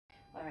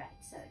Alright,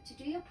 so to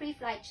do your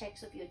pre-flight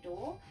checks of your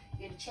door,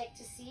 you're going to check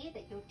to see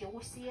that your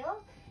door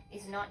seal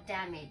is not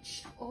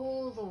damaged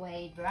all the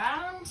way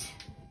round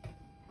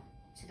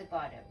to the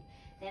bottom.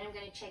 Then I'm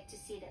going to check to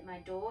see that my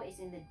door is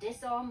in the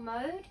disarm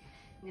mode.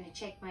 I'm going to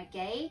check my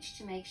gauge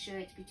to make sure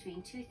it's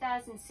between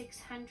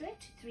 2,600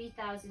 to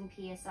 3,000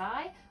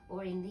 psi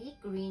or in the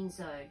green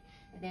zone.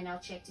 And then I'll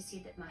check to see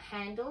that my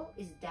handle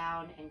is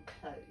down and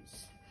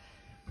closed.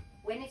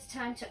 When it's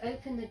time to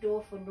open the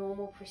door for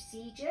normal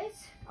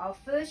procedures, I'll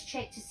first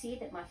check to see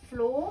that my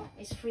floor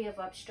is free of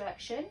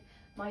obstruction,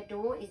 my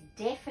door is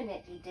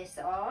definitely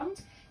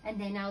disarmed,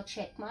 and then I'll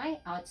check my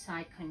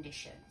outside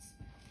conditions.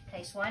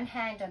 Place one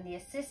hand on the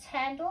assist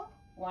handle,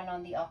 one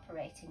on the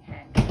operating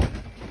handle.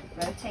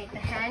 Rotate the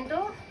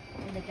handle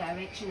in the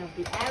direction of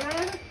the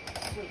arrow,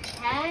 switch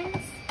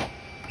hands,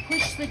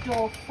 push the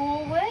door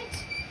forward,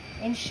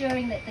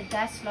 ensuring that the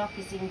gust lock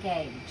is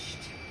engaged.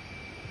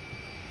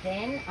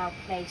 Then I'll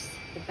place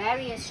the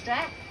barrier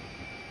strap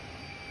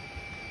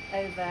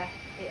over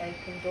the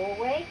open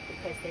doorway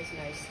because there's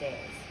no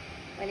stairs.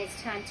 When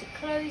it's time to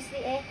close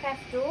the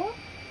aircraft door,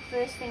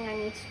 first thing I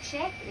need to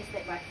check is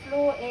that my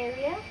floor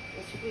area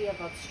is free of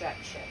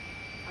obstruction.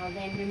 I'll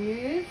then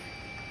remove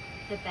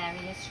the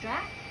barrier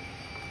strap,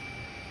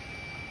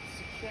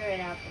 secure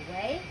it out the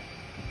way,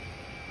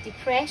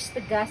 depress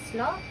the gust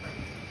lock,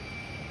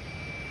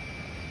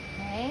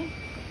 okay.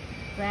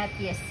 Grab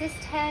the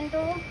assist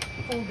handle,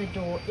 pull the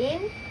door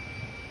in,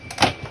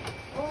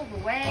 all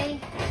the way,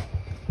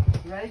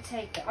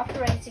 rotate the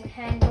operating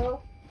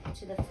handle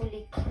to the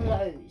fully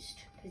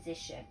closed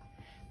position.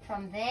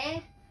 From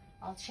there,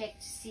 I'll check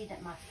to see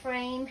that my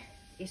frame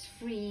is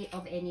free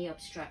of any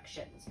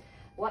obstructions.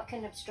 What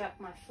can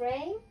obstruct my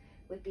frame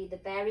would be the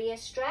barrier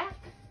strap,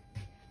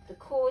 the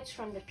cords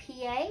from the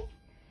PA,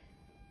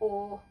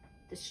 or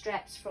the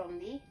straps from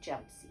the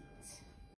jump seat.